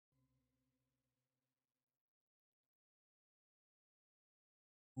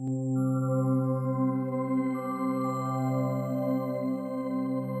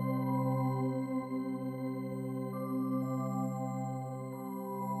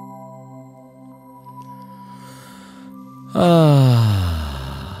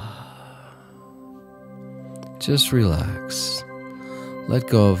Just relax. Let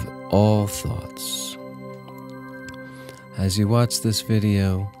go of all thoughts. As you watch this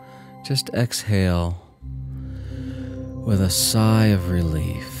video, just exhale with a sigh of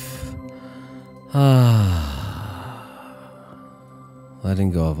relief.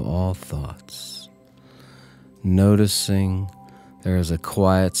 Letting go of all thoughts. Noticing there is a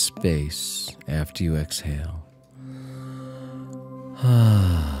quiet space after you exhale.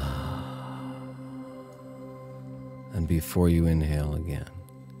 And before you inhale again.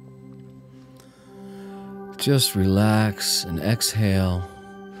 Just relax and exhale.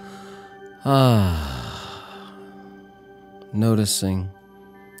 Noticing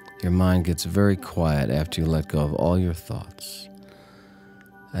your mind gets very quiet after you let go of all your thoughts.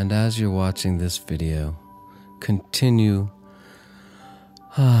 And as you're watching this video, continue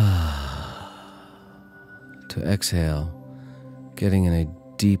to exhale, getting in a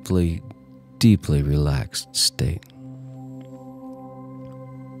deeply, deeply relaxed state.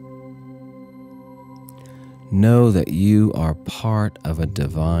 Know that you are part of a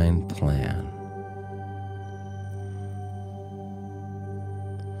divine plan.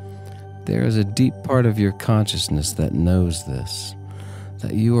 There is a deep part of your consciousness that knows this,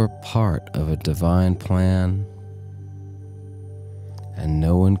 that you are part of a divine plan and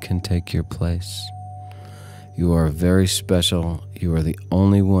no one can take your place. You are very special. You are the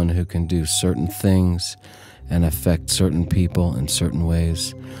only one who can do certain things and affect certain people in certain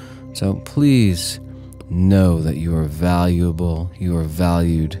ways. So please know that you are valuable, you are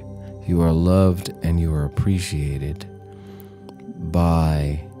valued, you are loved, and you are appreciated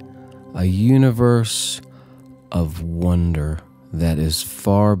by a universe of wonder that is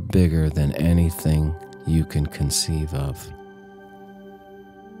far bigger than anything you can conceive of.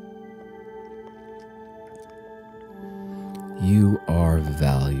 You are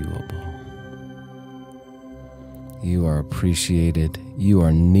valuable. You are appreciated, you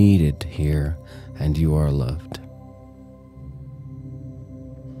are needed here, and you are loved.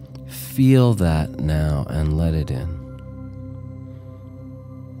 Feel that now and let it in.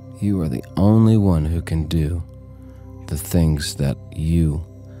 You are the only one who can do the things that you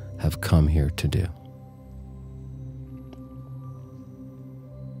have come here to do.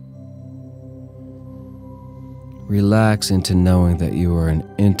 Relax into knowing that you are an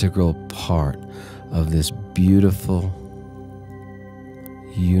integral part of this beautiful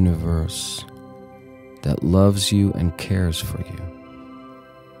universe that loves you and cares for you.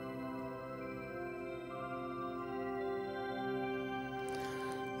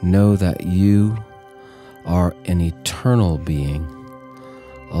 Know that you are an eternal being,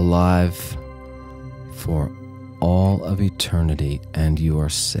 alive for all of eternity, and you are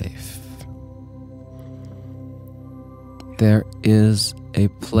safe. There is a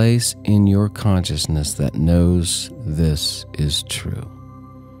place in your consciousness that knows this is true.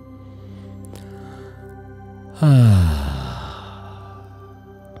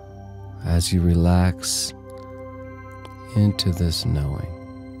 As you relax into this knowing,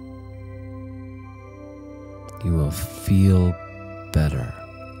 you will feel better.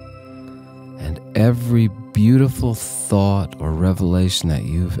 And every beautiful thought or revelation that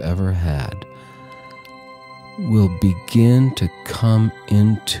you've ever had will begin to come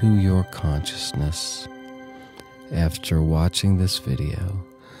into your consciousness after watching this video,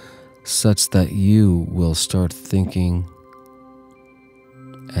 such that you will start thinking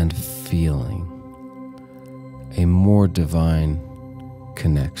and feeling a more divine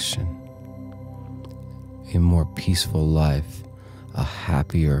connection, a more peaceful life, a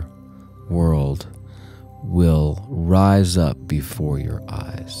happier world will rise up before your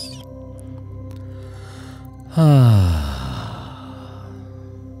eyes.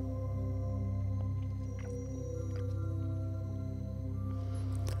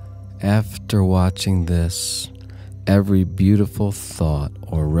 After watching this, every beautiful thought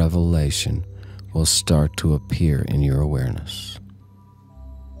or revelation will start to appear in your awareness.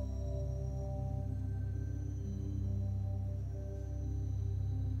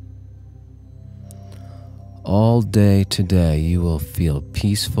 All day today, you will feel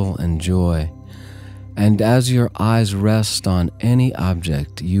peaceful and joy. And as your eyes rest on any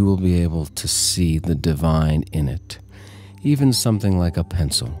object, you will be able to see the divine in it. Even something like a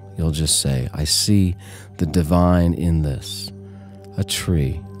pencil, you'll just say, I see the divine in this. A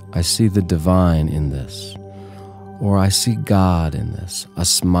tree, I see the divine in this. Or I see God in this, a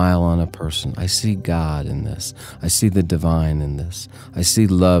smile on a person. I see God in this. I see the divine in this. I see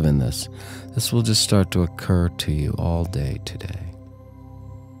love in this. This will just start to occur to you all day today.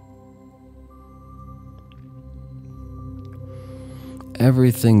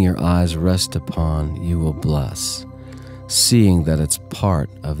 Everything your eyes rest upon, you will bless, seeing that it's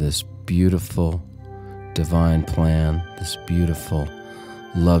part of this beautiful divine plan, this beautiful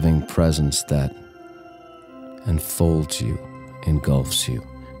loving presence that enfolds you, engulfs you,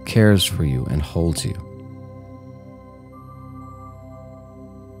 cares for you, and holds you.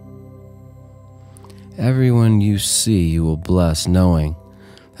 Everyone you see, you will bless, knowing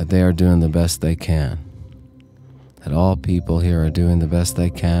that they are doing the best they can, that all people here are doing the best they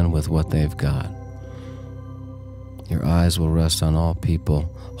can with what they've got. Your eyes will rest on all people,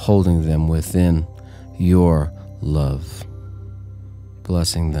 holding them within your love,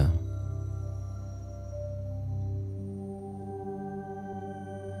 blessing them.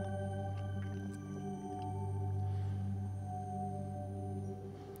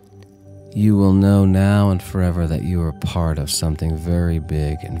 You will know now and forever that you are part of something very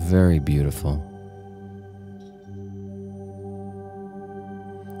big and very beautiful.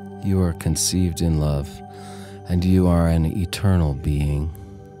 You are conceived in love, and you are an eternal being.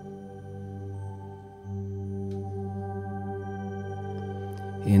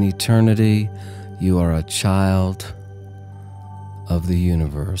 In eternity, you are a child of the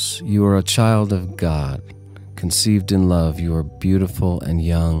universe. You are a child of God. Conceived in love, you are beautiful and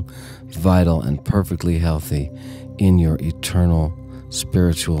young, vital and perfectly healthy in your eternal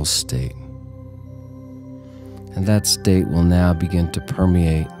spiritual state. And that state will now begin to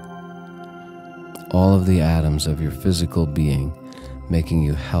permeate all of the atoms of your physical being, making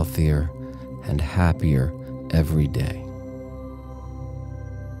you healthier and happier every day.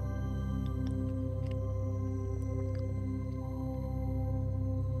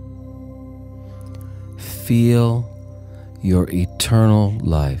 Feel your eternal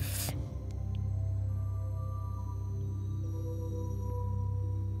life.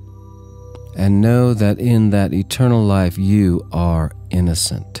 And know that in that eternal life you are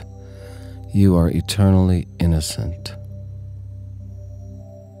innocent. You are eternally innocent.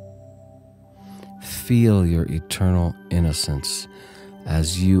 Feel your eternal innocence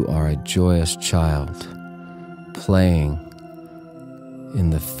as you are a joyous child, playing in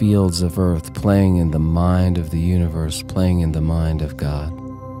the fields of earth, playing in the mind of the universe, playing in the mind of God.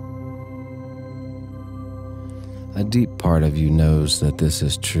 A deep part of you knows that this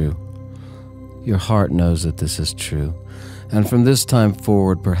is true. Your heart knows that this is true. And from this time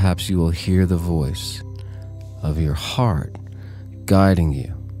forward, perhaps you will hear the voice of your heart guiding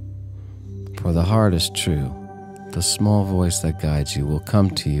you. For the heart is true. The small voice that guides you will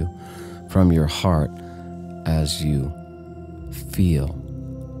come to you from your heart as you feel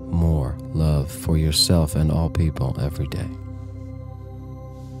more love for yourself and all people every day.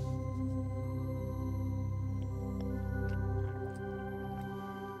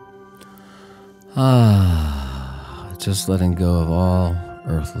 Just letting go of all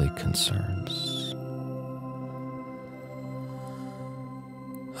earthly concerns.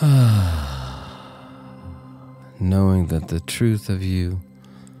 Knowing that the truth of you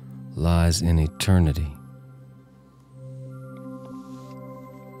lies in eternity.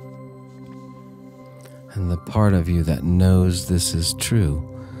 And the part of you that knows this is true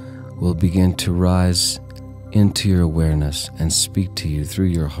will begin to rise into your awareness and speak to you through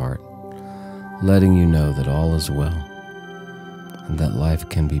your heart, letting you know that all is well and that life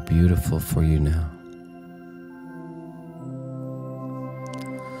can be beautiful for you now.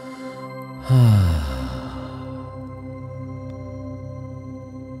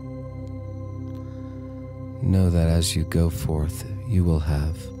 Know that as you go forth, you will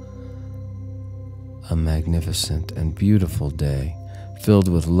have a magnificent and beautiful day filled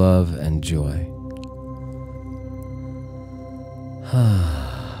with love and joy.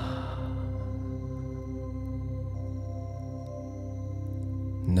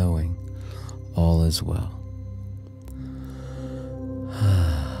 Knowing all is well.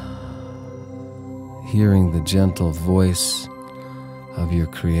 Hearing the gentle voice of your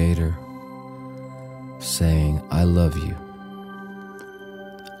Creator saying, I love you.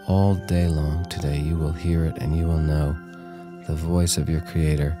 All day long today you will hear it and you will know the voice of your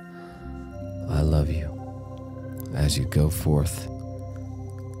Creator, I love you, as you go forth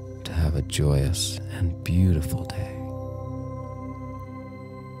to have a joyous and beautiful day.